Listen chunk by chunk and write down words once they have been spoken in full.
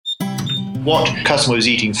What customer was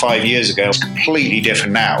eating 5 years ago is completely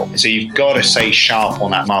different now. So you've got to stay sharp on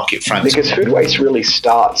that market front. Because food waste really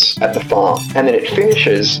starts at the farm and then it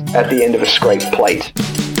finishes at the end of a scraped plate.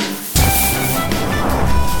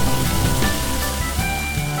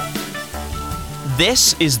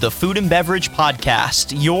 This is the Food and Beverage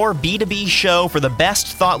Podcast, your B2B show for the best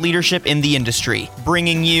thought leadership in the industry,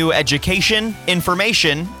 bringing you education,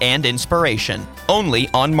 information, and inspiration, only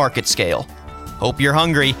on Market Scale. Hope you're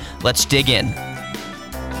hungry. Let's dig in.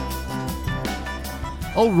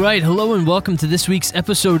 All right, hello and welcome to this week's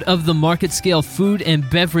episode of the Market Scale Food and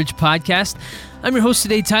Beverage Podcast. I'm your host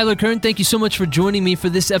today, Tyler Kern. Thank you so much for joining me for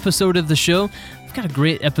this episode of the show. I've got a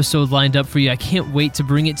great episode lined up for you. I can't wait to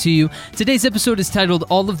bring it to you. Today's episode is titled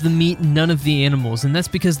All of the Meat, None of the Animals, and that's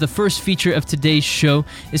because the first feature of today's show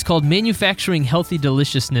is called Manufacturing Healthy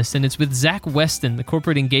Deliciousness, and it's with Zach Weston, the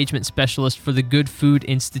Corporate Engagement Specialist for the Good Food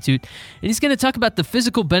Institute, and he's going to talk about the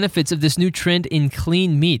physical benefits of this new trend in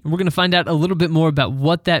clean meat. And we're going to find out a little bit more about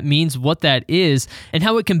what that means, what that is, and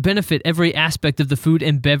how it can benefit every aspect of the food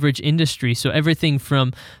and beverage industry. So everything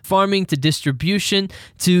from farming to distribution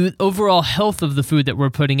to overall health of the food that we're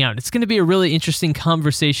putting out. It's going to be a really interesting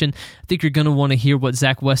conversation. I think you're going to want to hear what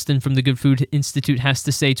Zach Weston from the Good Food Institute has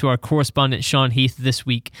to say to our correspondent Sean Heath this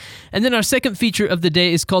week. And then our second feature of the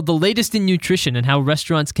day is called The Latest in Nutrition and how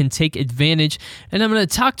restaurants can take advantage. And I'm going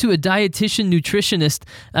to talk to a dietitian nutritionist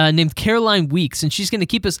named Caroline Weeks, and she's going to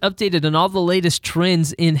keep us updated on all the latest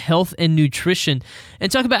trends in health and nutrition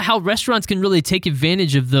and talk about how restaurants can really take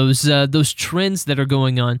advantage of those trends that are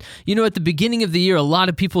going on. You know, at the beginning of the year, a lot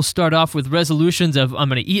of people start off with resolutions of, I'm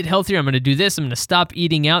going to eat healthier, I'm going to do this, I'm going to stop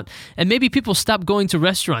eating out, and maybe people stop going to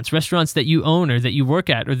restaurants that you own or that you work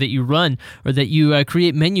at or that you run or that you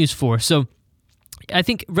create menus for. So I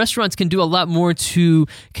think restaurants can do a lot more to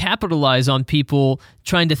capitalize on people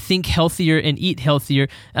trying to think healthier and eat healthier.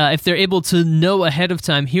 If they're able to know ahead of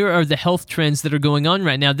time, here are the health trends that are going on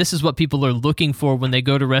right now. This is what people are looking for when they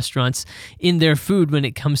go to restaurants in their food when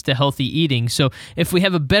it comes to healthy eating. So if we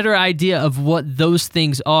have a better idea of what those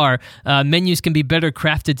things are, menus can be better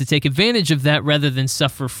crafted to take advantage of that rather than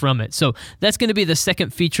suffer from it. So that's going to be the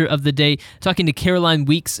second feature of the day. Talking to Caroline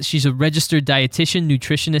Weeks. She's a registered dietitian,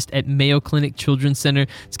 nutritionist at Mayo Clinic Children's Center.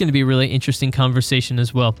 It's going to be a really interesting conversation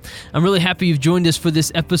as well. I'm really happy you've joined us for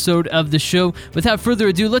this episode of the show. Without further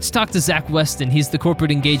ado, let's talk to Zach Weston. He's the Corporate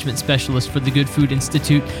Engagement Specialist for the Good Food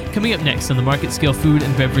Institute, coming up next on the Market Scale Food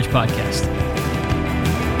and Beverage Podcast.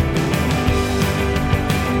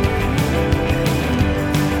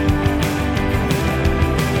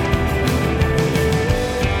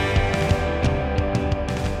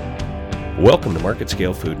 Welcome to Market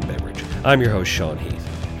Scale Food and Beverage. I'm your host, Sean Heath.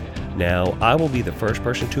 Now, I will be the first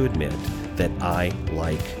person to admit that I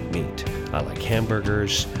like meat. I like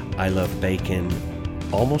hamburgers, I love bacon,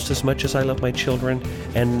 almost as much as I love my children,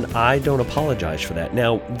 and I don't apologize for that.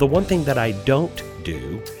 Now, the one thing that I don't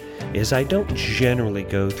do is I don't generally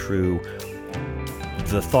go through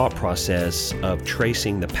the thought process of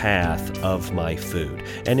tracing the path of my food.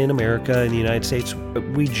 And in America, in the United States,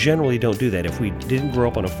 we generally don't do that. If we didn't grow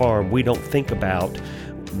up on a farm, we don't think about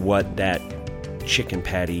what that chicken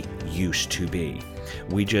patty used to be.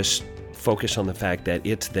 We just focus on the fact that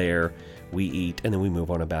it's there, we eat, and then we move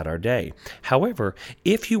on about our day. However,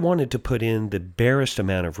 if you wanted to put in the barest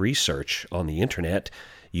amount of research on the internet,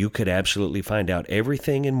 you could absolutely find out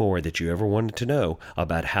everything and more that you ever wanted to know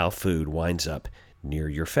about how food winds up near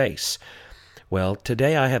your face. Well,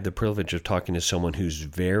 today I have the privilege of talking to someone who's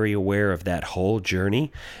very aware of that whole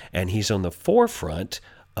journey, and he's on the forefront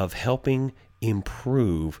of helping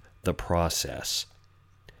improve the process.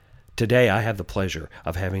 Today, I have the pleasure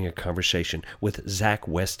of having a conversation with Zach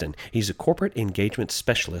Weston. He's a corporate engagement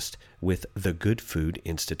specialist with the Good Food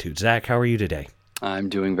Institute. Zach, how are you today? I'm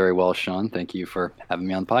doing very well, Sean. Thank you for having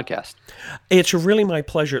me on the podcast. It's really my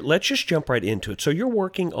pleasure. Let's just jump right into it. So you're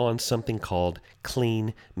working on something called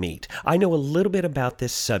clean meat. I know a little bit about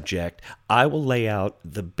this subject. I will lay out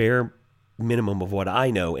the bare minimum of what I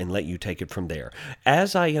know and let you take it from there.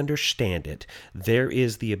 As I understand it, there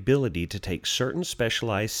is the ability to take certain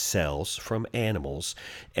specialized cells from animals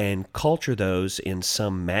and culture those in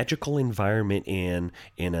some magical environment in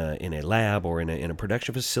a lab or in a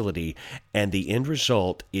production facility, and the end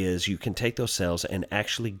result is you can take those cells and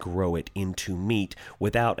actually grow it into meat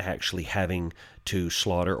without actually having to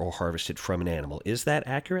slaughter or harvest it from an animal. Is that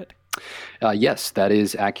accurate? Yes, that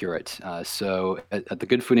is accurate. So at the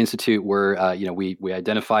Good Food Institute, we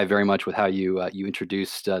identify very much with how you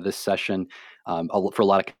introduced this session. For a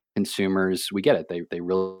lot of consumers, we get it. They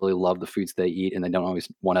really love the foods they eat, and they don't always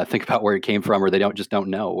want to think about where it came from, or they don't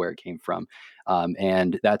know where it came from.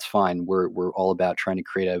 And that's fine. We're all about trying to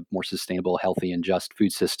create a more sustainable, healthy, and just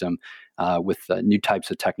food system with new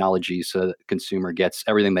types of technologies, so that the consumer gets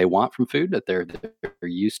everything they want from food that they're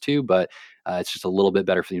used to, but it's just a little bit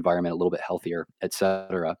better for the environment, a little bit healthier, et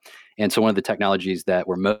cetera. And so one of the technologies that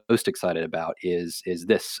we're most excited about is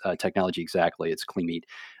this technology exactly. It's clean meat.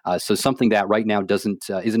 So something that right now isn't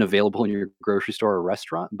available in your grocery store or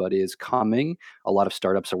restaurant, but is coming. A lot of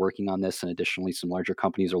startups are working on this, and additionally, some larger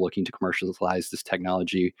companies are looking to commercialize this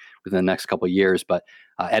technology within the next couple of years. But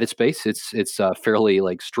at its base, it's fairly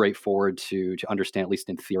like straightforward to understand, at least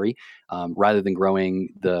in theory. Rather than growing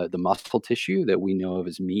the muscle tissue that we know of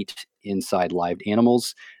as meat inside live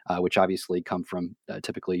animals, which obviously come from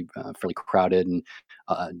typically fairly crowded and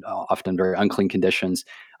often very unclean conditions.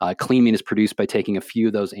 Clean meat is produced by taking a few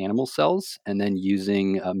of those animal cells and then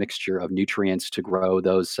using a mixture of nutrients to grow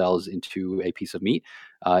those cells into a piece of meat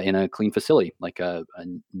in a clean facility, like a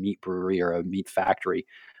meat brewery or a meat factory.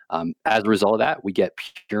 As a result of that, we get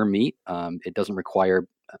pure meat. It doesn't require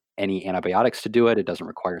any antibiotics to do it. It doesn't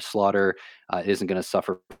require slaughter. It isn't going to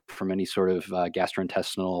suffer from any sort of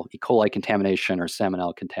gastrointestinal E. coli contamination or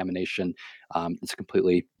salmonella contamination. It's a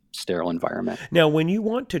completely sterile environment. Now, when you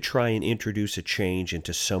want to try and introduce a change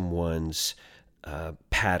into someone's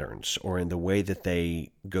patterns or in the way that they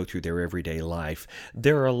go through their everyday life,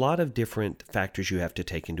 there are a lot of different factors you have to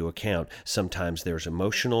take into account. Sometimes there's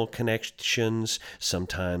emotional connections.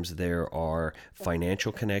 Sometimes there are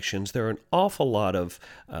financial connections. There are an awful lot of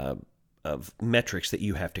metrics that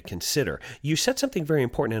you have to consider. You said something very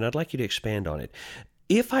important, and I'd like you to expand on it.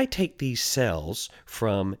 If I take these cells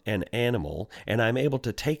from an animal and I'm able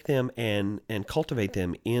to take them and cultivate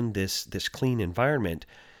them in this clean environment,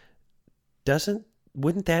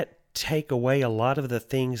 wouldn't that take away a lot of the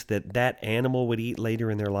things that animal would eat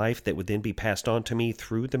later in their life that would then be passed on to me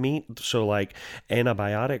through the meat? So like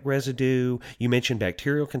antibiotic residue, you mentioned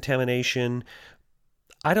bacterial contamination.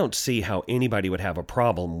 I don't see how anybody would have a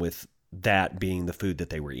problem with that being the food that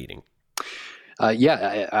they were eating.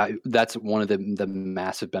 That's one of the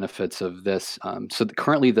massive benefits of this.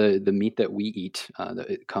 Currently, the meat that we eat,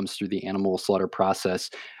 it comes through the animal slaughter process,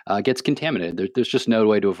 gets contaminated. There's just no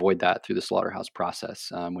way to avoid that through the slaughterhouse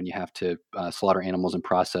process. When you have to slaughter animals and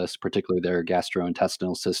process, particularly their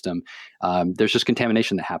gastrointestinal system, there's just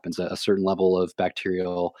contamination that happens. A certain level of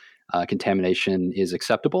bacterial contamination is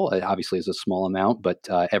acceptable. It obviously is a small amount, but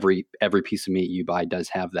every piece of meat you buy does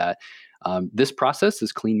have that. This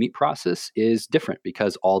clean meat process, is different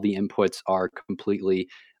because all the inputs are completely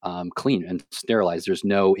clean and sterilized. There's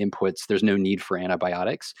no inputs. There's no need for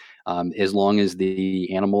antibiotics. As long as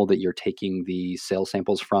the animal that you're taking the cell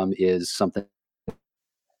samples from is something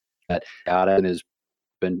that has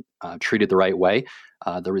been treated the right way,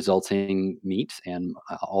 the resulting meat and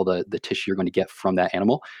all the tissue you're going to get from that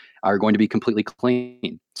animal are going to be completely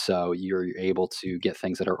clean. So you're able to get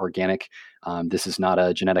things that are organic. This is not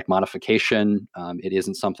a genetic modification. It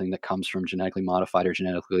isn't something that comes from genetically modified or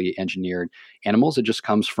genetically engineered animals. It just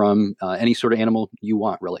comes from any sort of animal you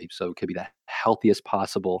want, really. So it could be the healthiest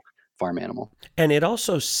possible farm animal. And it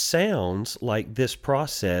also sounds like this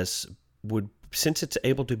process would, since it's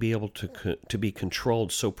able to be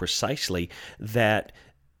controlled so precisely, that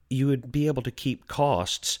you would be able to keep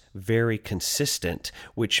costs very consistent,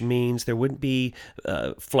 which means there wouldn't be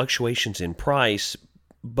fluctuations in price.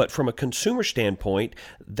 But from a consumer standpoint,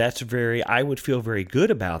 I would feel very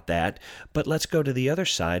good about that. But let's go to the other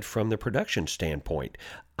side from the production standpoint.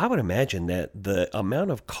 I would imagine that the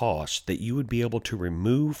amount of cost that you would be able to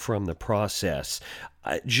remove from the process,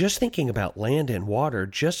 just thinking about land and water,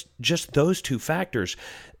 just those two factors,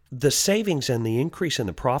 the savings and the increase in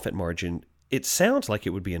the profit margin, it sounds like it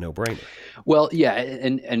would be a no-brainer. Well, yeah,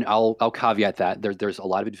 and I'll caveat that there's a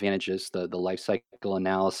lot of advantages. The life cycle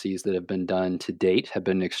analyses that have been done to date have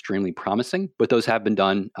been extremely promising, but those have been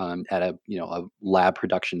done at a lab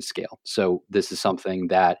production scale. So this is something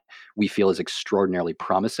that we feel is extraordinarily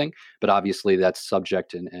promising, but obviously that's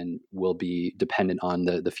subject and will be dependent on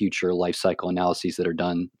the future life cycle analyses that are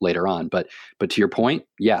done later on. But to your point,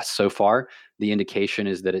 yes, so far the indication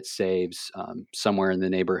is that it saves somewhere in the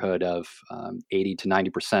neighborhood of 80 to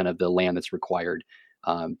 90% of the land that's required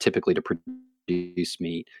typically to produce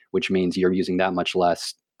meat, which means you're using that much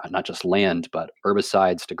less, not just land, but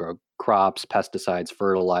herbicides to grow crops, pesticides,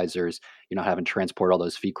 fertilizers. You're not having to transport all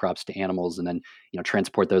those feed crops to animals and then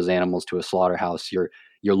transport those animals to a slaughterhouse. Your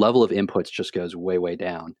level of inputs just goes way, way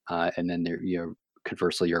down. And then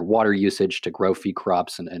conversely, your water usage to grow feed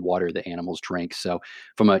crops and water the animals drink. So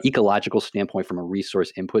from an ecological standpoint, from a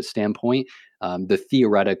resource input standpoint, the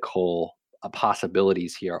theoretical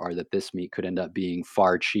possibilities here are that this meat could end up being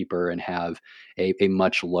far cheaper and have a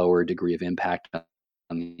much lower degree of impact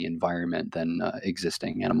on the environment than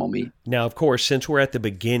existing animal meat. Now, of course, since we're at the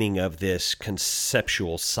beginning of this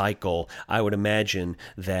conceptual cycle, I would imagine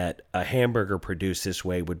that a hamburger produced this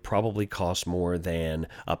way would probably cost more than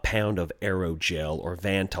a pound of aerogel or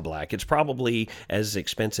Vantablack. It's probably as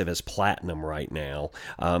expensive as platinum right now.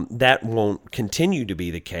 That won't continue to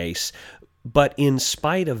be the case. But in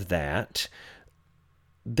spite of that,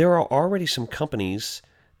 there are already some companies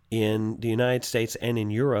in the United States and in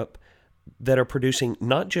Europe that are producing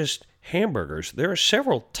not just hamburgers. There are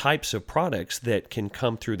several types of products that can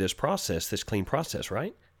come through this process, this clean process,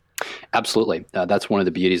 right? Absolutely. That's one of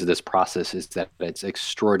the beauties of this process, is that it's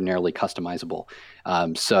extraordinarily customizable.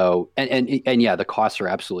 And yeah, the costs are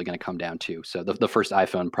absolutely going to come down too. So the first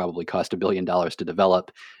iPhone probably cost $1 billion to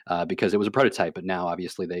develop because it was a prototype, but now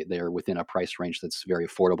obviously they are within a price range that's very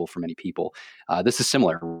affordable for many people. This is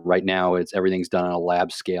similar. Right now, everything's done on a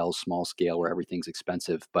lab scale, small scale, where everything's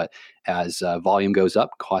expensive. But as volume goes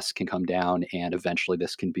up, costs can come down, and eventually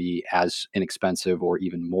this can be as inexpensive or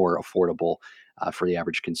even more affordable for the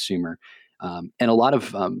average consumer. And a lot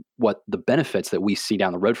of what the benefits that we see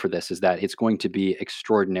down the road for this is that it's going to be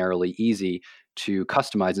extraordinarily easy to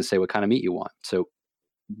customize and say what kind of meat you want. So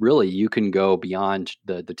really, you can go beyond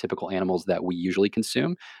the typical animals that we usually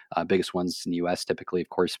consume. Biggest ones in the U.S. typically, of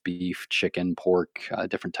course, beef, chicken, pork,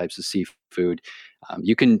 different types of seafood.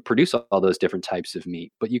 You can produce all those different types of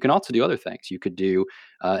meat, but you can also do other things. You could do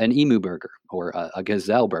an emu burger or a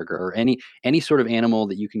gazelle burger or any sort of animal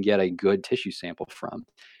that you can get a good tissue sample from.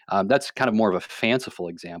 That's kind of more of a fanciful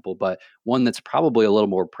example, but one that's probably a little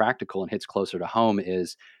more practical and hits closer to home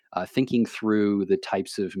is thinking through the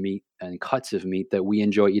types of meat and cuts of meat that we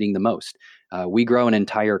enjoy eating the most. We grow an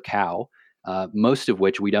entire cow, most of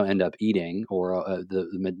which we don't end up eating, or the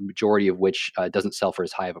majority of which doesn't sell for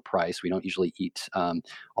as high of a price. We don't usually eat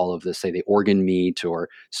all of the, say, the organ meat or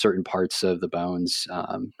certain parts of the bones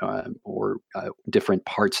or different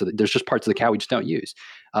parts of there's just parts of the cow we just don't use.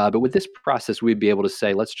 But with this process, we'd be able to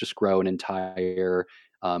say, let's just grow an entire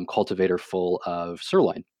cultivator full of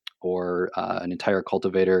sirloin, or an entire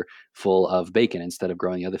cultivator full of bacon instead of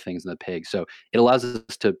growing the other things in the pig. So it allows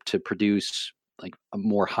us to produce like a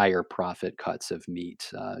more higher profit cuts of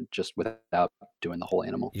meat just without doing the whole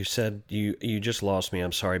animal. You said you just lost me.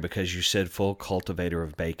 I'm sorry, because you said full cultivator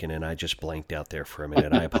of bacon, and I just blanked out there for a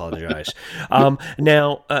minute. I apologize.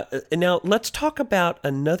 Now let's talk about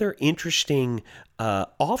another interesting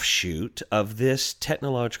offshoot of this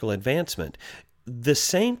technological advancement. The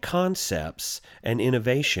same concepts and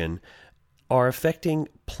innovation are affecting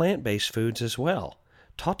plant-based foods as well.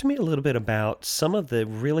 Talk to me a little bit about some of the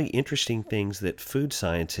really interesting things that food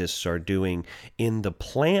scientists are doing in the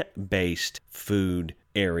plant-based food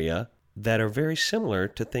area that are very similar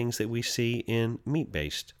to things that we see in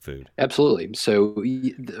meat-based food. Absolutely. So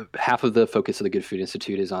half of the focus of the Good Food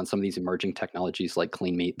Institute is on some of these emerging technologies like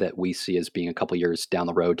clean meat that we see as being a couple years down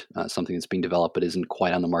the road, something that's being developed but isn't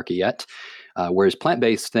quite on the market yet. Whereas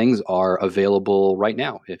plant-based things are available right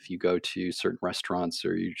now. If you go to certain restaurants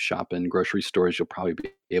or you shop in grocery stores, you'll probably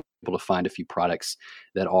be able to find a few products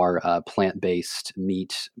that are plant-based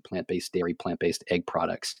meat, plant-based dairy, plant-based egg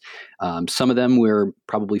products. Some of them we're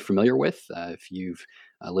probably familiar with. If you've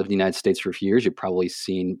lived in the United States for a few years, you've probably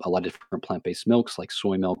seen a lot of different plant-based milks like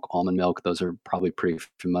soy milk, almond milk. Those are probably pretty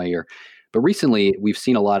familiar. But recently, we've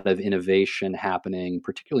seen a lot of innovation happening,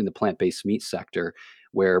 particularly in the plant-based meat sector,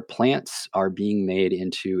 where plants are being made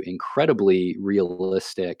into incredibly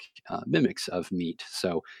realistic mimics of meat.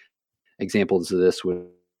 So examples of this would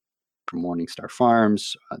from Morningstar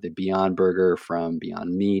Farms, the Beyond Burger from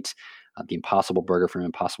Beyond Meat, the Impossible Burger from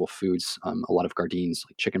Impossible Foods, a lot of Gardeins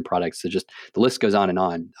like chicken products. So just the list goes on and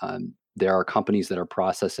on. There are companies that are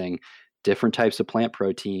processing different types of plant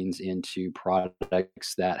proteins into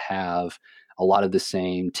products that have a lot of the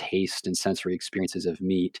same taste and sensory experiences of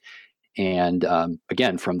meat. And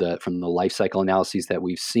again, from the life cycle analyses that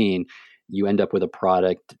we've seen, you end up with a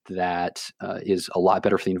product that is a lot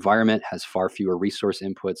better for the environment, has far fewer resource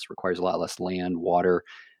inputs, requires a lot less land, water,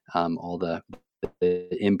 all the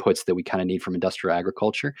inputs that we kind of need from industrial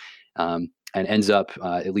agriculture, and ends up,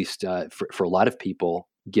 at least for a lot of people,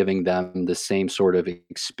 giving them the same sort of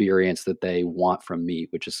experience that they want from meat,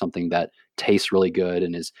 which is something that tastes really good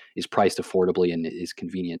and is priced affordably and is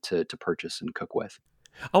convenient to purchase and cook with.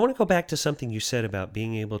 I want to go back to something you said about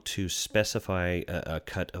being able to specify a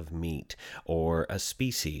cut of meat or a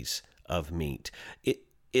species of meat.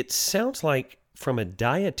 It sounds like, from a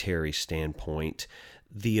dietary standpoint,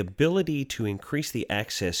 the ability to increase the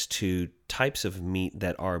access to types of meat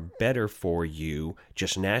that are better for you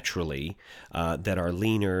just naturally, that are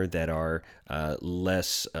leaner, that are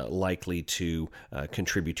less likely to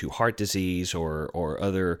contribute to heart disease or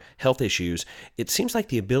other health issues, it seems like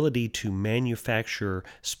the ability to manufacture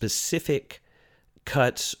specific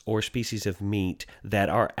cuts or species of meat that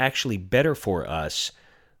are actually better for us,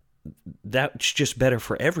 that's just better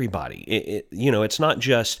for everybody. It's not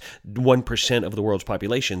just 1% of the world's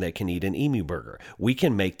population that can eat an emu burger. We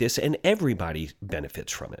can make this and everybody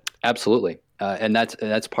benefits from it. Absolutely. And that's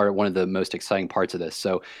one of the most exciting parts of this.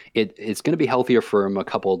 So it's going to be healthier from a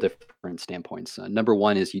couple of different standpoints. Number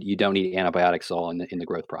one is you don't need antibiotics all in the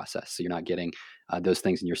growth process. So you're not getting those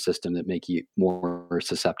things in your system that make you more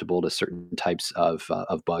susceptible to certain types of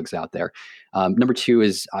bugs out there. Number two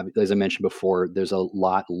is, as I mentioned before, there's a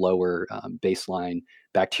lot lower baseline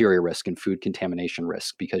bacteria risk and food contamination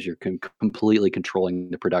risk because you're completely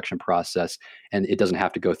controlling the production process, and it doesn't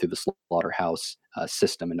have to go through the slaughterhouse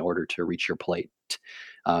system in order to reach your plate.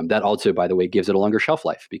 That also, by the way, gives it a longer shelf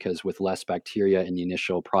life because with less bacteria in the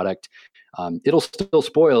initial product, it'll still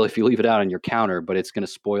spoil if you leave it out on your counter, but it's going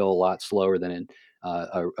to spoil a lot slower than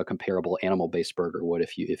a comparable animal-based burger would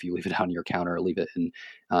if you leave it out on your counter or leave it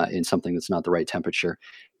in something that's not the right temperature.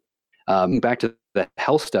 Back to the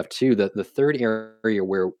health stuff too, the third area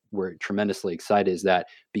where we're tremendously excited is that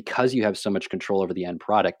because you have so much control over the end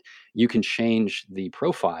product, you can change the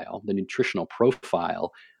nutritional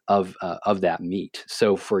profile of that meat.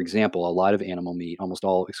 So for example, a lot of animal meat, almost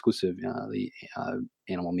all exclusively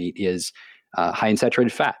animal meat, is high in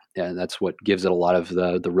saturated fat. And that's what gives it a lot of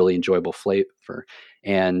the really enjoyable flavor.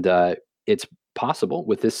 And it's possible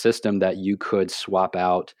with this system that you could swap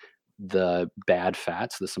out the bad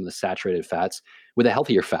fats, some of the saturated fats, with a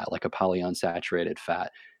healthier fat, like a polyunsaturated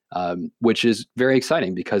fat, which is very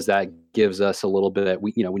exciting because that gives us a little bit.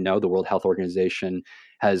 We know the World Health Organization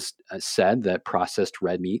has said that processed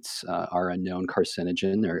red meats are a known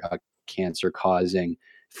carcinogen. They're a cancer-causing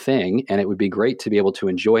thing, and it would be great to be able to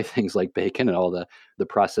enjoy things like bacon and all the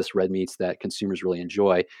processed red meats that consumers really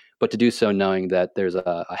enjoy, but to do so knowing that there's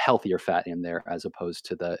a healthier fat in there as opposed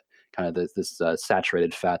to the kind of this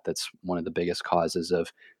saturated fat that's one of the biggest causes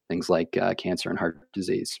of things like cancer and heart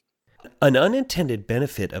disease. An unintended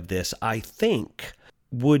benefit of this, I think,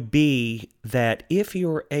 would be that if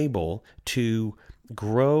you're able to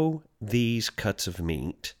grow these cuts of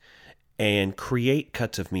meat and create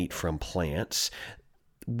cuts of meat from plants,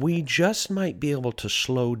 we just might be able to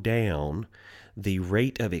slow down the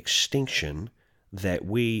rate of extinction that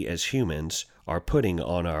we as humans are putting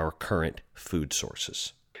on our current food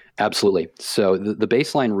sources. Absolutely. So the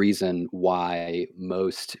baseline reason why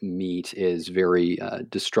most meat is very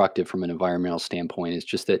destructive from an environmental standpoint is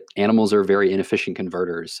just that animals are very inefficient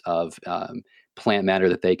converters of plant matter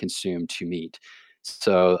that they consume to meat.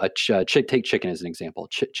 So take chicken as an example.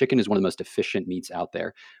 Chicken is one of the most efficient meats out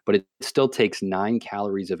there, but it still takes 9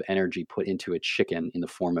 calories of energy put into a chicken in the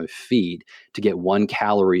form of feed to get 1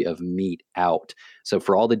 calorie of meat out. So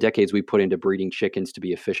for all the decades we put into breeding chickens to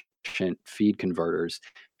be efficient feed converters,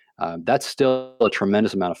 that's still a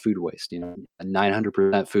tremendous amount of food waste,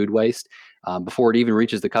 900% food waste before it even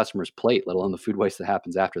reaches the customer's plate, let alone the food waste that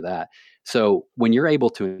happens after that. So when you're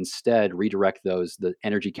able to instead redirect the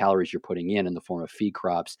energy calories you're putting in the form of feed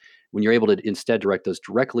crops, when you're able to instead direct those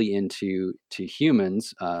directly into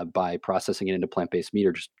humans by processing it into plant-based meat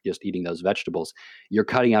or just eating those vegetables, you're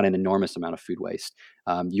cutting out an enormous amount of food waste.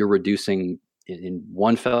 You're reducing in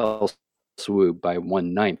one fell swoop by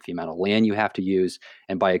 1/9 the amount of land you have to use,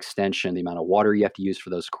 and by extension, the amount of water you have to use for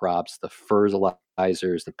those crops, the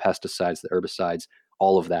fertilizers, the pesticides, the herbicides,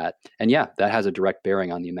 all of that. And yeah, that has a direct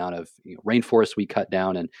bearing on the amount of rainforests we cut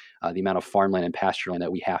down and the amount of farmland and pasture land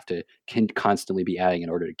that we have to constantly be adding in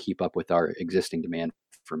order to keep up with our existing demand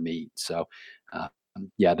for meat. So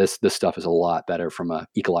yeah, this stuff is a lot better from an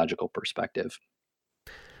ecological perspective.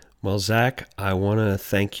 Well, Zach, I want to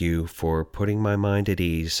thank you for putting my mind at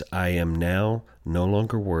ease. I am now no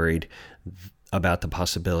longer worried about the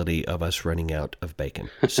possibility of us running out of bacon.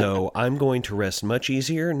 So I'm going to rest much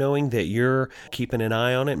easier knowing that you're keeping an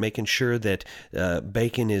eye on it, making sure that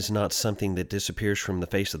bacon is not something that disappears from the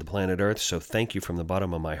face of the planet Earth. So thank you from the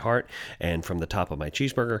bottom of my heart and from the top of my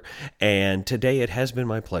cheeseburger. And today it has been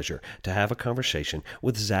my pleasure to have a conversation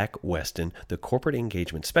with Zach Weston, the Corporate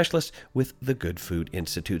Engagement Specialist with the Good Food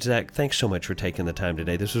Institute. Zach, thanks so much for taking the time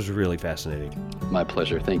today. This was really fascinating. My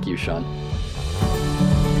pleasure. Thank you, Sean.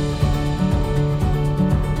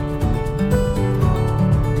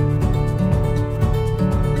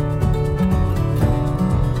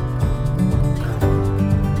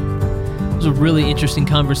 It was a really interesting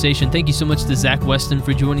conversation. Thank you so much to Zach Weston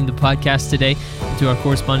for joining the podcast today, and to our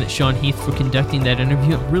correspondent Sean Heath for conducting that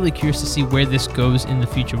interview. I'm really curious to see where this goes in the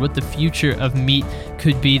future, what the future of meat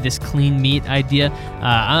could be, this clean meat idea.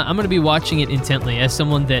 I'm going to be watching it intently as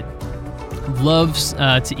someone that loves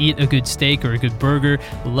to eat a good steak or a good burger,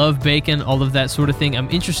 love bacon, all of that sort of thing. I'm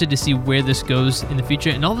interested to see where this goes in the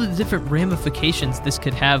future and all of the different ramifications this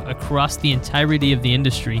could have across the entirety of the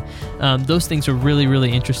industry. Those things are really,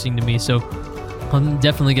 really interesting to me. So I'm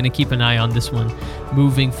definitely going to keep an eye on this one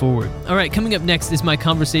moving forward. All right, coming up next is my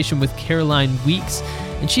conversation with Caroline Weeks.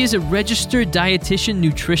 And she is a registered dietitian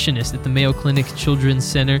nutritionist at the Mayo Clinic Children's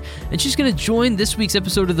Center. And she's going to join this week's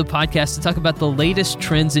episode of the podcast to talk about the latest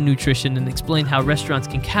trends in nutrition and explain how restaurants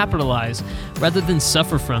can capitalize rather than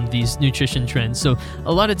suffer from these nutrition trends. So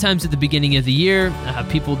a lot of times at the beginning of the year,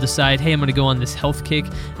 people decide, hey, I'm going to go on this health kick,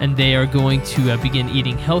 and they are going to begin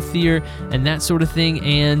eating healthier and that sort of thing.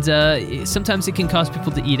 And sometimes it can cause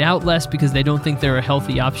people to eat out less because they don't think there are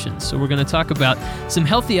healthy options. So we're going to talk about some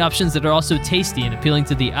healthy options that are also tasty and appealing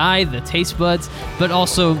to the eye, the taste buds, but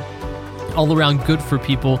also all around good for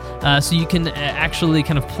people, so you can actually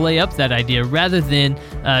kind of play up that idea rather than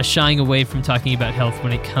shying away from talking about health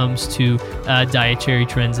when it comes to dietary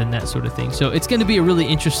trends and that sort of thing. So it's going to be a really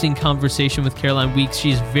interesting conversation with Caroline Weeks.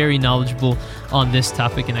 She's very knowledgeable on this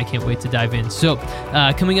topic, and I can't wait to dive in. So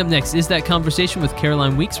coming up next is that conversation with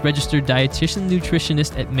Caroline Weeks, registered dietitian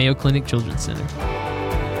nutritionist at Mayo Clinic Children's Center.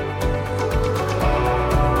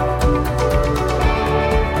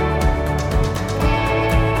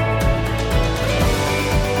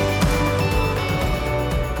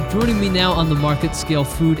 Joining me now on the Market Scale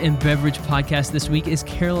Food and Beverage podcast this week is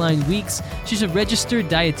Caroline Weeks. She's a registered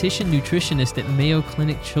dietitian nutritionist at Mayo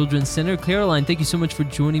Clinic Children's Center. Caroline, thank you so much for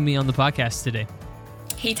joining me on the podcast today.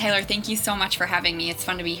 Hey, Tyler, thank you so much for having me. It's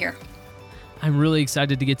fun to be here. I'm really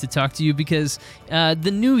excited to get to talk to you because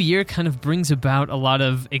the new year kind of brings about a lot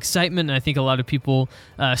of excitement. And I think a lot of people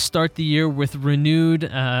start the year with a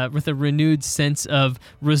renewed sense of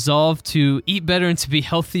resolve to eat better and to be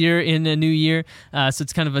healthier in a new year. So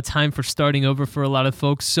it's kind of a time for starting over for a lot of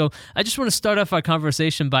folks. So I just want to start off our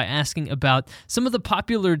conversation by asking about some of the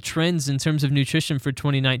popular trends in terms of nutrition for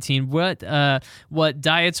 2019. What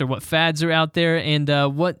diets or what fads are out there,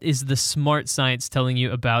 and what is the smart science telling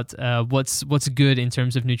you about what's good in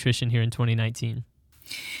terms of nutrition here in 2019?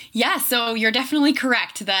 Yeah, so you're definitely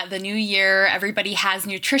correct that the new year, everybody has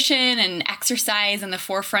nutrition and exercise in the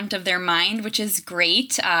forefront of their mind, which is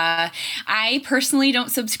great. I personally don't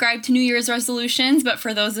subscribe to New Year's resolutions, but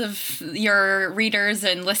for those of your readers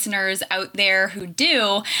and listeners out there who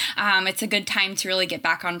do, it's a good time to really get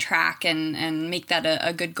back on track and make that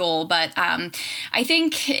a good goal. But I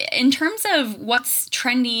think in terms of what's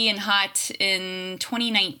trendy and hot in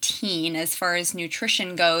 2019 as far as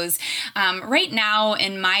nutrition goes, right now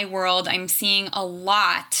in my world, I'm seeing a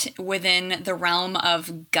lot within the realm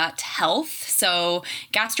of gut health. So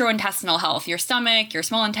gastrointestinal health, your stomach, your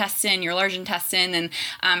small intestine, your large intestine. And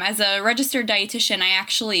as a registered dietitian, I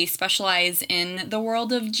actually specialize in the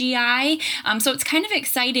world of GI. So it's kind of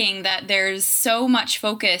exciting that there's so much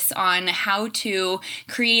focus on how to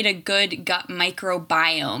create a good gut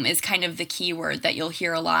microbiome is kind of the key word that you'll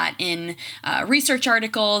hear a lot in research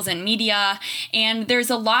articles and media. And there's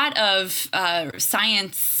a lot of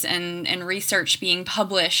science and research being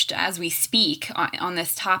published as we speak on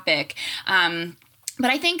this topic. But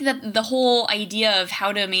I think that the whole idea of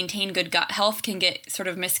how to maintain good gut health can get sort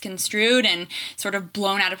of misconstrued and sort of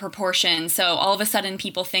blown out of proportion. So all of a sudden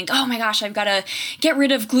people think, oh my gosh, I've got to get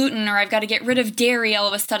rid of gluten, or I've got to get rid of dairy all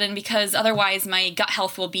of a sudden because otherwise my gut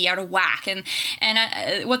health will be out of whack.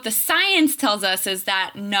 And what the science tells us is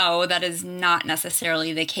that no, that is not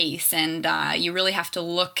necessarily the case. And you really have to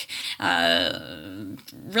look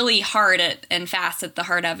really hard and fast at the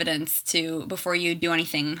hard evidence before you do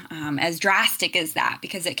anything as drastic as that,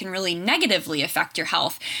 because it can really negatively affect your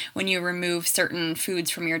health when you remove certain foods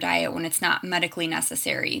from your diet when it's not medically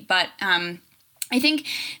necessary. But I think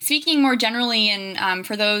speaking more generally, and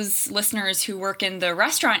for those listeners who work in the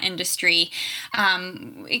restaurant industry,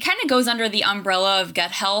 it kind of goes under the umbrella of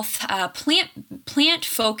gut health.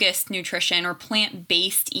 Plant-focused nutrition or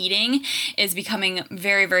plant-based eating is becoming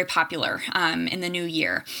very, very popular in the new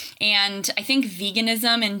year. And I think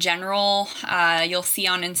veganism in general, you'll see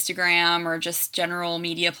on Instagram or just general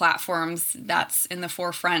media platforms, that's in the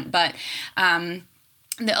forefront. But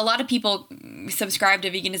a lot of people subscribe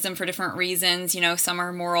to veganism for different reasons. You know, some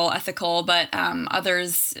are moral, ethical, but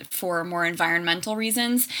others for more environmental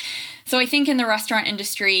reasons. So I think in the restaurant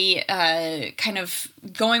industry, kind of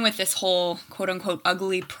going with this whole quote unquote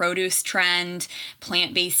ugly produce trend,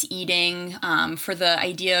 plant-based eating, for the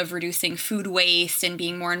idea of reducing food waste and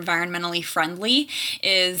being more environmentally friendly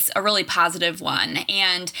is a really positive one.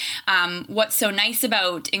 And what's so nice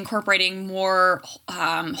about incorporating more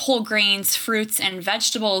whole grains, fruits, and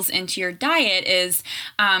vegetables into your diet is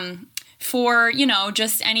for, you know,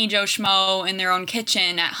 just any Joe Schmo in their own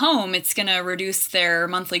kitchen at home, it's going to reduce their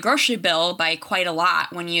monthly grocery bill by quite a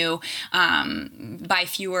lot when you buy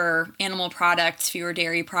fewer animal products, fewer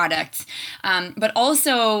dairy products. But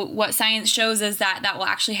also what science shows is that will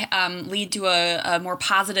actually lead to a more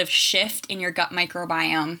positive shift in your gut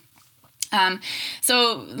microbiome.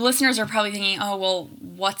 So listeners are probably thinking, oh, well,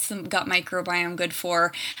 what's the gut microbiome good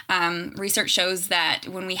for? Research shows that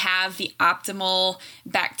when we have the optimal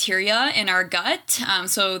bacteria in our gut,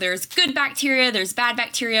 so there's good bacteria, there's bad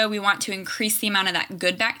bacteria, we want to increase the amount of that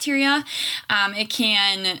good bacteria.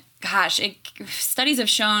 Studies have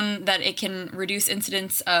shown that it can reduce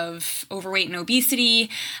incidence of overweight and obesity.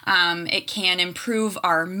 It can improve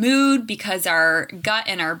our mood because our gut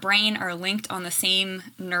and our brain are linked on the same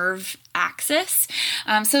nerve axis.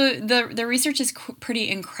 So the research is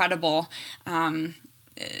pretty incredible.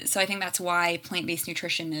 So I think that's why plant-based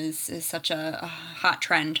nutrition is such a hot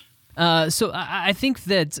trend. So I think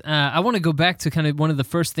that I want to go back to kind of one of the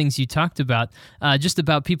first things you talked about, just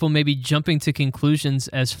about people maybe jumping to conclusions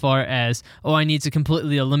as far as, oh, I need to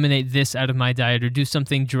completely eliminate this out of my diet or do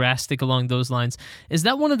something drastic along those lines. Is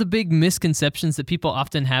that one of the big misconceptions that people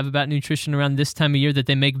often have about nutrition around this time of year, that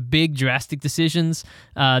they make big drastic decisions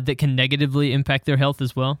that can negatively impact their health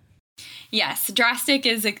as well? Yes, drastic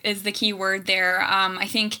is the key word there. I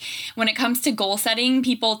think when it comes to goal setting,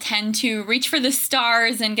 people tend to reach for the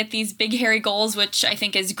stars and get these big, hairy goals, which I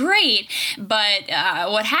think is great. But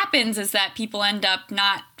what happens is that people end up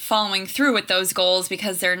not following through with those goals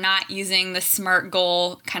because they're not using the SMART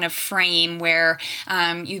goal kind of frame where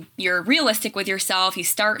you're realistic with yourself. You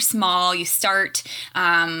start small. You start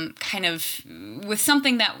kind of with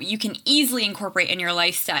something that you can easily incorporate in your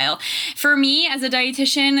lifestyle. For me, as a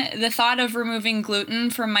dietitian, the thought of removing gluten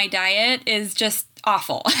from my diet is just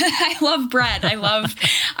awful. I love bread. I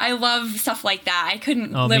love stuff like that. I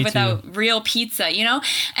couldn't live without real pizza, you know?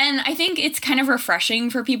 And I think it's kind of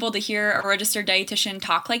refreshing for people to hear a registered dietitian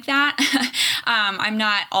talk like that. I'm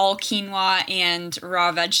not all quinoa and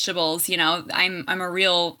raw vegetables, you know? I'm a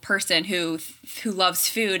real person who loves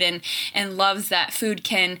food and loves that food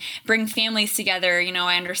can bring families together. You know,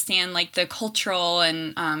 I understand like the cultural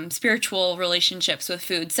and spiritual relationships with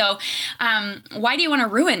food. So why do you want to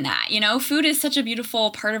ruin that? You know, food is such a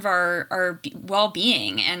beautiful part of our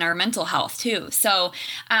well-being and our mental health too. So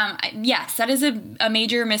yes, that is a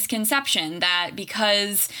major misconception that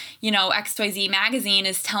because, you know, XYZ magazine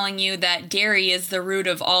is telling you that dairy is the root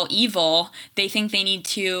of all evil, they think they need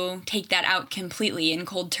to take that out completely in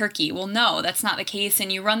cold turkey. Well, no, that's not the case.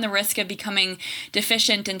 And you run the risk of becoming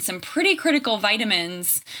deficient in some pretty critical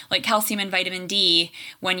vitamins like calcium and vitamin D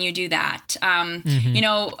when you do that. You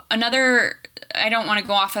know, I don't want to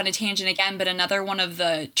go off on a tangent again, but another one of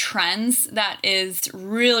the trends that is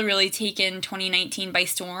really, really taken 2019 by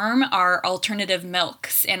storm are alternative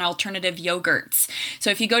milks and alternative yogurts. So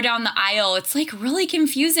if you go down the aisle, it's like really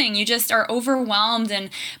confusing. You just are overwhelmed and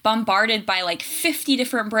bombarded by like 50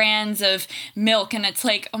 different brands of milk. And it's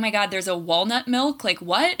like, oh my God, there's a walnut milk? Like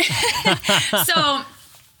what? So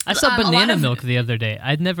I saw banana milk the other day.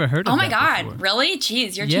 I'd never heard of that. Oh my God, before. really?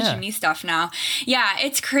 Jeez, you're teaching me stuff now. Yeah,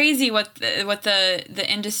 it's crazy what the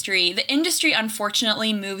industry. The industry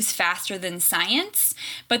unfortunately moves faster than science,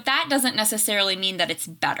 but that doesn't necessarily mean that it's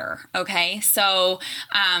better. Okay, so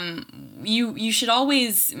you should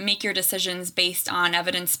always make your decisions based on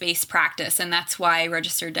evidence-based practice, and that's why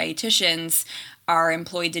registered dietitians are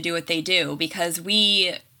employed to do what they do, because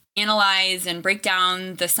we analyze and break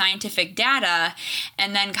down the scientific data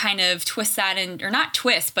and then kind of twist that or not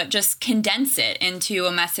twist, but just condense it into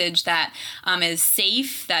a message that is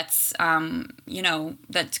safe, that's,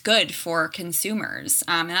 that's good for consumers.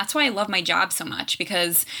 And that's why I love my job so much,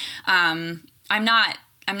 because I'm not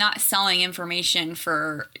I'm not selling information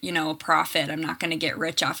for, profit. I'm not going to get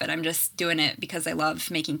rich off it. I'm just doing it because I love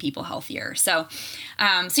making people healthier. So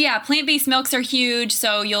yeah, plant-based milks are huge.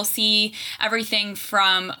 So you'll see everything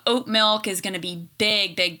from oat milk is going to be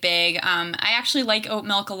big, big, big. I actually like oat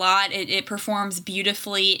milk a lot. It performs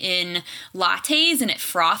beautifully in lattes and it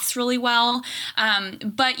froths really well.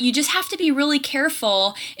 But you just have to be really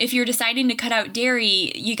careful if you're deciding to cut out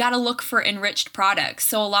dairy. You got to look for enriched products.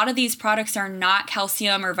 So a lot of these products are not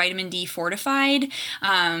calcium or vitamin D fortified.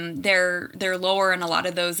 They're lower in a lot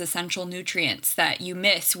of those essential nutrients that you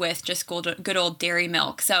miss with just good old dairy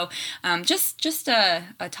milk. So just a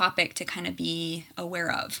topic to kind of be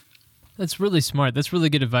aware of. That's really smart. That's really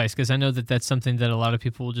good advice, because I know that that's something that a lot of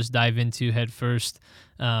people will just dive into head first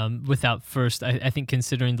without first, I think,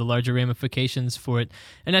 considering the larger ramifications for it.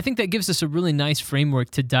 And I think that gives us a really nice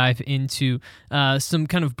framework to dive into some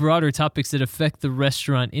kind of broader topics that affect the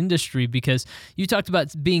restaurant industry, because you talked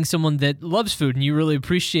about being someone that loves food and you really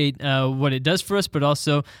appreciate what it does for us, but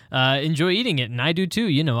also enjoy eating it. And I do too.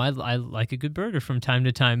 I like a good burger from time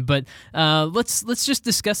to time. But let's just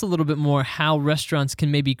discuss a little bit more how restaurants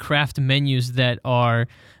can maybe craft menus that are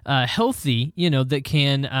healthy, that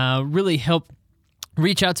can really help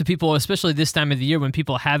reach out to people, especially this time of the year when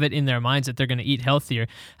people have it in their minds that they're going to eat healthier.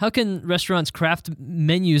 How can restaurants craft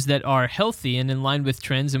menus that are healthy and in line with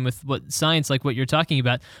trends and with what science, like what you're talking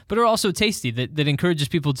about, but are also tasty, that encourages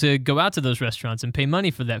people to go out to those restaurants and pay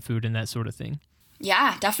money for that food and that sort of thing?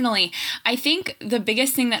 Yeah, definitely. I think the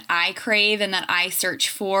biggest thing that I crave and that I search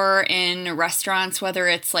for in restaurants, whether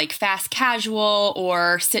it's like fast casual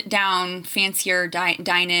or sit down, fancier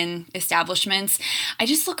dine-in establishments, I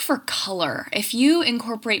just look for color. If you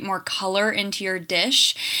incorporate more color into your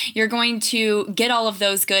dish, you're going to get all of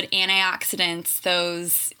those good antioxidants,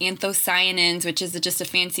 those anthocyanins, which is just a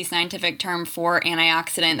fancy scientific term for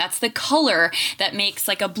antioxidant. That's the color that makes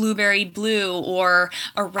like a blueberry blue or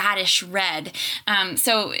a radish red.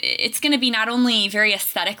 So it's going to be not only very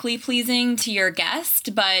aesthetically pleasing to your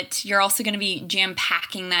guest, but you're also going to be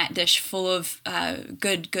jam-packing that dish full of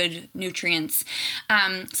good nutrients.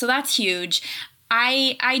 So that's huge.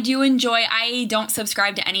 I do enjoy, I don't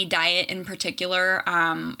subscribe to any diet in particular.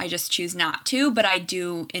 I just choose not to, but I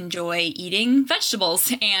do enjoy eating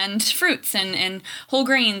vegetables and fruits and whole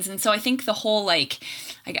grains. And so I think the whole,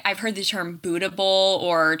 I've heard the term Buddha bowl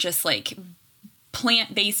or just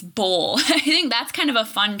plant-based bowl. I think that's kind of a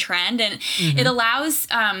fun trend, and it allows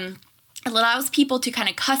people to kind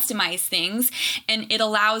of customize things, and it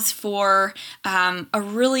allows for a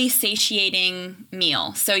really satiating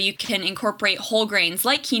meal. So you can incorporate whole grains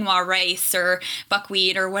like quinoa rice or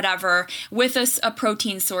buckwheat or whatever with a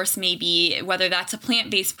protein source, maybe, whether that's a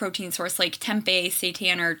plant-based protein source like tempeh,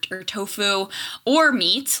 seitan, or tofu, or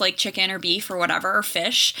meat like chicken or beef or whatever, or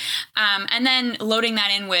fish, and then loading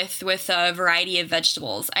that in with a variety of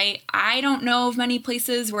vegetables. I don't know of many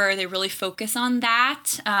places where they really focus on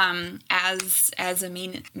that as a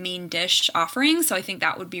main dish offering. So I think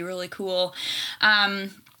that would be really cool.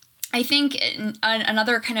 I think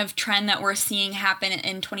another kind of trend that we're seeing happen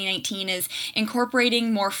in 2019 is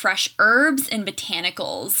incorporating more fresh herbs and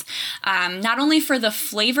botanicals, not only for the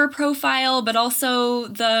flavor profile, but also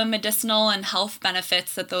the medicinal and health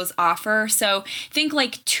benefits that those offer. So think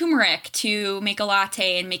like turmeric to make a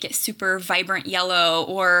latte and make it super vibrant yellow,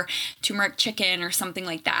 or turmeric chicken or something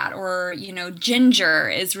like that. Or, ginger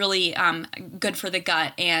is really good for the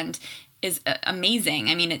gut and is amazing.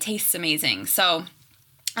 I mean, it tastes amazing. So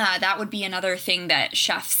that would be another thing that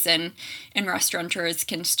chefs and restaurateurs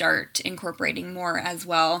can start incorporating more as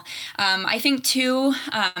well. I think too,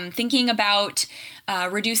 thinking about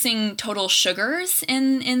reducing total sugars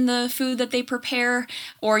in the food that they prepare,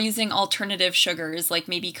 or using alternative sugars like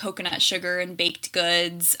maybe coconut sugar in baked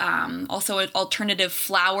goods. Also, alternative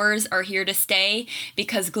flours are here to stay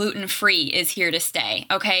because gluten-free is here to stay,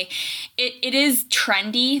 okay? It is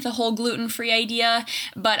trendy, the whole gluten-free idea,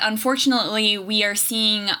 but unfortunately we are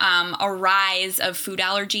seeing a rise of food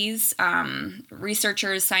allergies.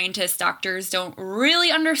 Researchers, scientists, doctors don't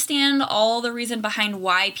really understand all the reason behind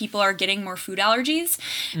why people are getting more food allergies.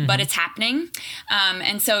 But it's happening.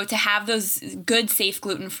 And so to have those good, safe,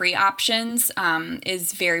 gluten-free options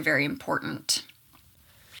is very, very important.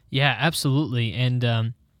 Yeah, absolutely.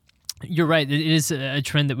 And you're right. It is a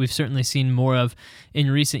trend that we've certainly seen more of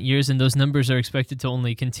in recent years, and those numbers are expected to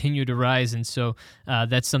only continue to rise. And so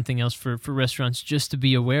that's something else for restaurants just to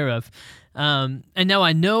be aware of. And now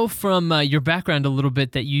I know from your background a little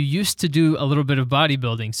bit that you used to do a little bit of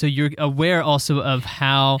bodybuilding. So you're aware also of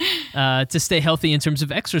how to stay healthy in terms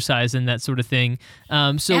of exercise and that sort of thing.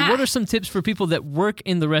 What are some tips for people that work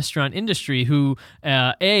in the restaurant industry who,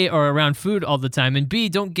 A, are around food all the time, and B,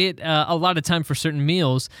 don't get a lot of time for certain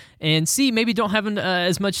meals, and C, maybe don't have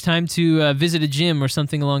as much time to visit a gym or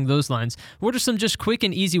something along those lines? What are some just quick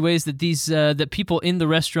and easy ways that that people in the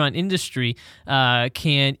restaurant industry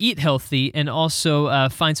can eat healthy and also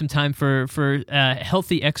find some time for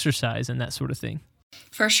healthy exercise and that sort of thing?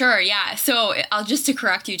 For sure, yeah. So just to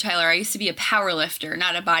correct you, Tyler, I used to be a power lifter,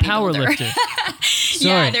 not a bodybuilder. Power lifter.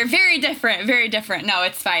 Yeah, they're very different, very different. No,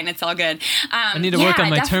 it's fine. It's all good. I need to work on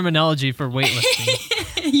my terminology for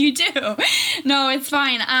weightlifting. You do. No, it's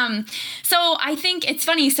fine. So I think it's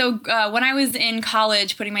funny. So when I was in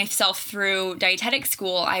college putting myself through dietetic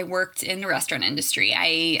school, I worked in the restaurant industry.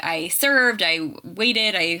 I served, I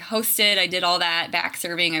waited, I hosted, I did all that, back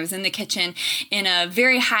serving. I was in the kitchen in a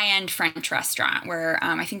very high-end French restaurant where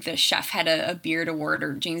I think the chef had a Beard Award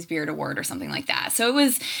or James Beard Award or something like that. So it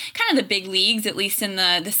was kind of the big leagues, at least in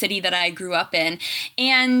the city that I grew up in.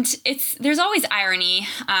 And there's always irony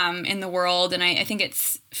in the world. And I think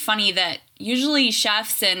it's funny that usually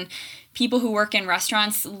chefs and people who work in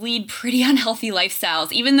restaurants lead pretty unhealthy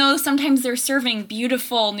lifestyles, even though sometimes they're serving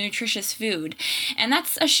beautiful, nutritious food. And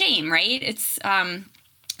that's a shame, right?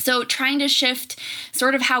 So trying to shift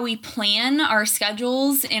sort of how we plan our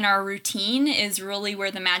schedules in our routine is really where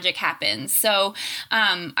the magic happens. So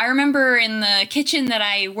I remember in the kitchen that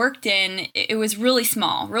I worked in, it was really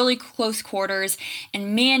small, really close quarters,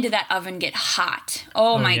 and man, did that oven get hot.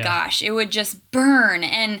 Oh my gosh, it would just burn,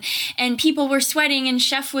 and people were sweating, and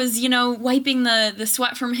chef was, wiping the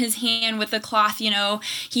sweat from his hand with a cloth.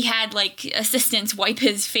 He had like assistants wipe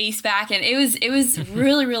his face back, and it was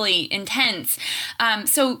really, really intense.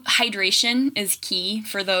 So hydration is key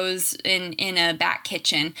for those in a back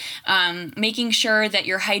kitchen. Making sure that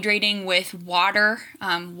you're hydrating with water.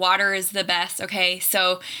 Water is the best, okay?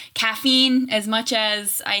 So caffeine, as much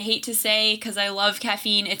as I hate to say, because I love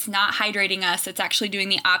caffeine, it's not hydrating us. It's actually doing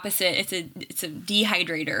the opposite. It's a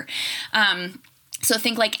dehydrator. So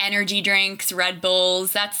think like energy drinks, Red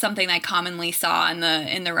Bulls. That's something I commonly saw in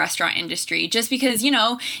the restaurant industry. Just because, you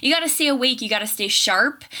got to stay awake, you got to stay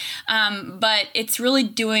sharp, but it's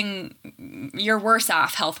really you're worse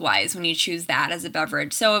off health-wise when you choose that as a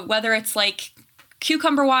beverage. So whether it's like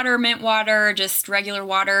cucumber water, mint water, just regular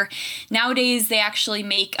water. Nowadays, they actually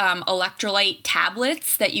make electrolyte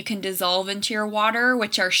tablets that you can dissolve into your water,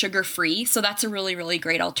 which are sugar-free. So that's a really, really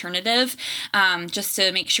great alternative, just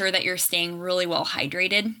to make sure that you're staying really well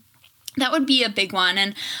hydrated. That would be a big one.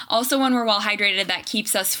 And also when we're well hydrated, that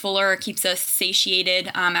keeps us fuller, keeps us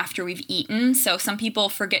satiated after we've eaten. So some people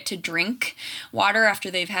forget to drink water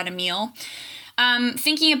after they've had a meal.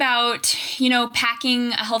 Thinking about,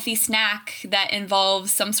 packing a healthy snack that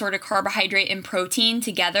involves some sort of carbohydrate and protein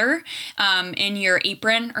together in your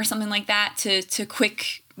apron or something like that to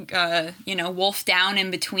quick wolf down in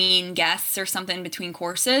between guests or something between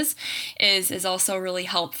courses is also really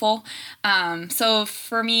helpful. So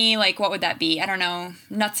for me, like, what would that be? I don't know,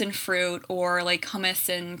 nuts and fruit, or like hummus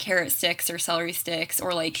and carrot sticks or celery sticks,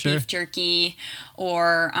 or like beef jerky,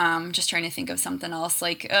 or just trying to think of something else,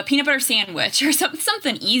 like a peanut butter sandwich or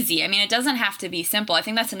something easy. I mean, it doesn't have to be simple. I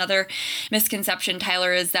think that's another misconception,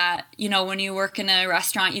 Tyler, is that, when you work in a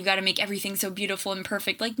restaurant, you've got to make everything so beautiful and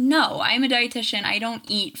perfect. Like, no, I'm a dietitian. I don't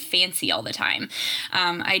eat fancy all the time.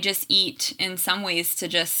 I just eat in some ways to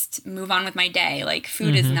just move on with my day. Like,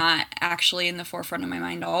 food is not actually in the forefront of my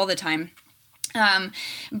mind all the time.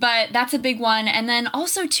 But that's a big one. And then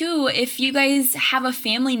also too, if you guys have a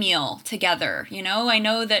family meal together, I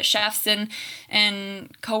know that chefs and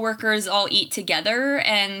coworkers all eat together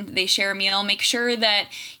and they share a meal. Make sure that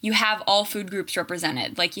you have all food groups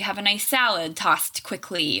represented. Like, you have a nice salad tossed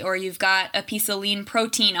quickly, or you've got a piece of lean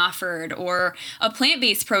protein offered, or a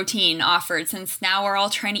plant-based protein offered, since now we're all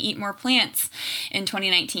trying to eat more plants in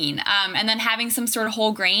 2019. And then having some sort of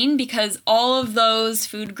whole grain, because all of those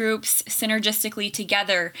food groups synergistically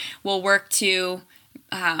together will work to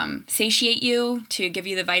satiate you, to give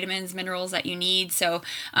you the vitamins, minerals that you need. So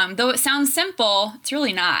though it sounds simple, it's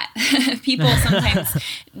really not. People sometimes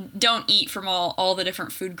don't eat from all the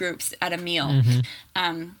different food groups at a meal.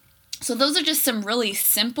 So those are just some really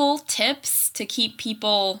simple tips to keep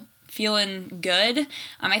people feeling good.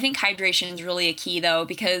 I think hydration is really a key, though,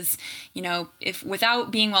 because, if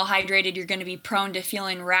without being well hydrated, you're going to be prone to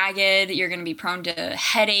feeling ragged. You're going to be prone to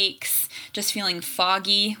headaches, just feeling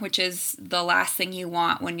foggy, which is the last thing you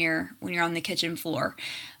want when you're on the kitchen floor.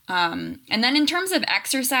 And then in terms of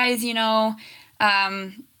exercise,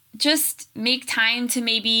 just make time to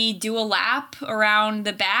maybe do a lap around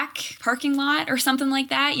the back parking lot or something like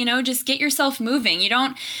that. Just get yourself moving. You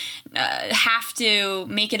don't have to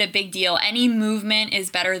make it a big deal. Any movement is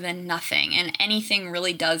better than nothing, and anything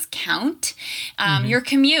really does count. Your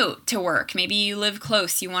commute to work, maybe you live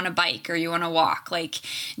close, you want to bike or you want to walk, like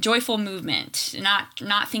joyful movement,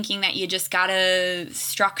 not thinking that you just gotta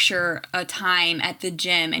structure a time at the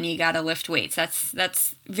gym and you gotta lift weights.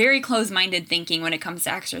 That's very close-minded thinking when it comes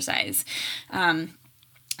to exercise.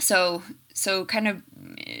 So kind of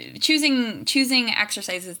choosing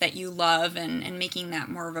exercises that you love and making that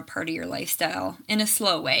more of a part of your lifestyle in a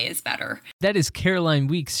slow way is better. That is Caroline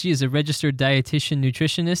Weeks. She is a registered dietitian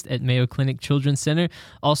nutritionist at Mayo Clinic Children's Center.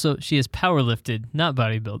 Also, she has powerlifted, not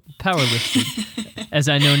bodybuilt, powerlifted, as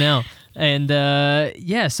I know now. And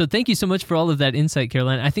so thank you so much for all of that insight,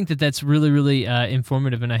 Caroline. I think that that's really, really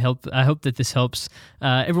informative, and I hope that this helps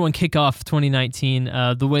everyone kick off 2019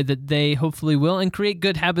 the way that they hopefully will, and create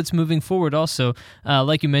good habits moving forward. Also,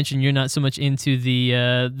 like you mentioned, you're not so much into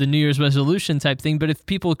the New Year's resolution type thing, but if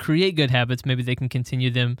people create good habits, maybe they can continue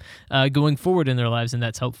them going forward in their lives, and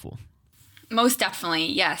that's helpful. Most definitely.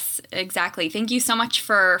 Yes, exactly. Thank you so much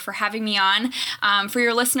for having me on. For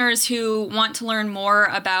your listeners who want to learn more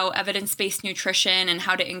about evidence-based nutrition and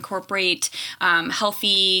how to incorporate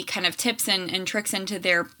healthy kind of tips and tricks into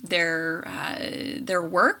their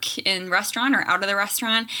work in restaurant or out of the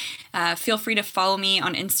restaurant, feel free to follow me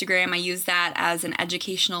on Instagram. I use that as an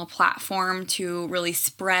educational platform to really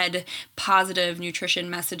spread positive nutrition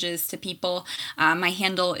messages to people. My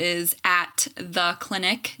handle is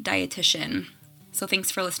 @theclinicdietitian. So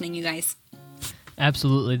thanks for listening, you guys.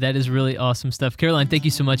 Absolutely. That is really awesome stuff. Caroline, thank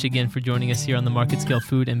you so much again for joining us here on the Market Scale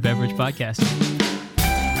Food and Beverage Podcast.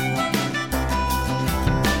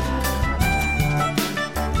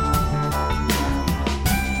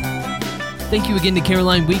 Thank you again to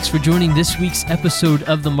Caroline Weeks for joining this week's episode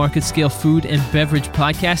of the Market Scale Food and Beverage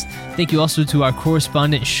Podcast. Thank you also to our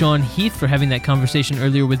correspondent, Sean Heath, for having that conversation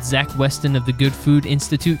earlier with Zach Weston of the Good Food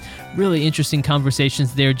Institute. Really interesting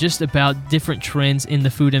conversations there just about different trends in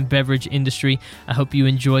the food and beverage industry. I hope you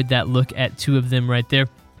enjoyed that look at two of them right there.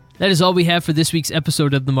 That is all we have for this week's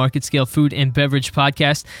episode of the Market Scale Food and Beverage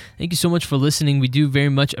Podcast. Thank you so much for listening. We do very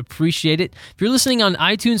much appreciate it. If you're listening on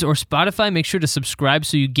iTunes or Spotify, make sure to subscribe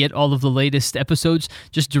so you get all of the latest episodes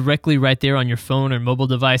just directly right there on your phone or mobile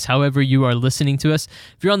device, however you are listening to us.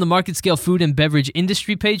 If you're on the Market Scale Food and Beverage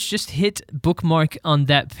Industry page, just hit bookmark on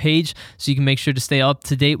that page so you can make sure to stay up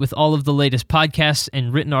to date with all of the latest podcasts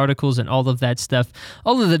and written articles and all of that stuff,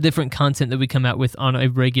 all of the different content that we come out with on a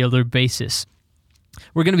regular basis.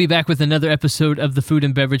 We're going to be back with another episode of the Food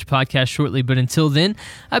and Beverage Podcast shortly, but until then,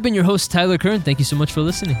 I've been your host, Tyler Kern. Thank you so much for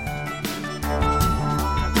listening.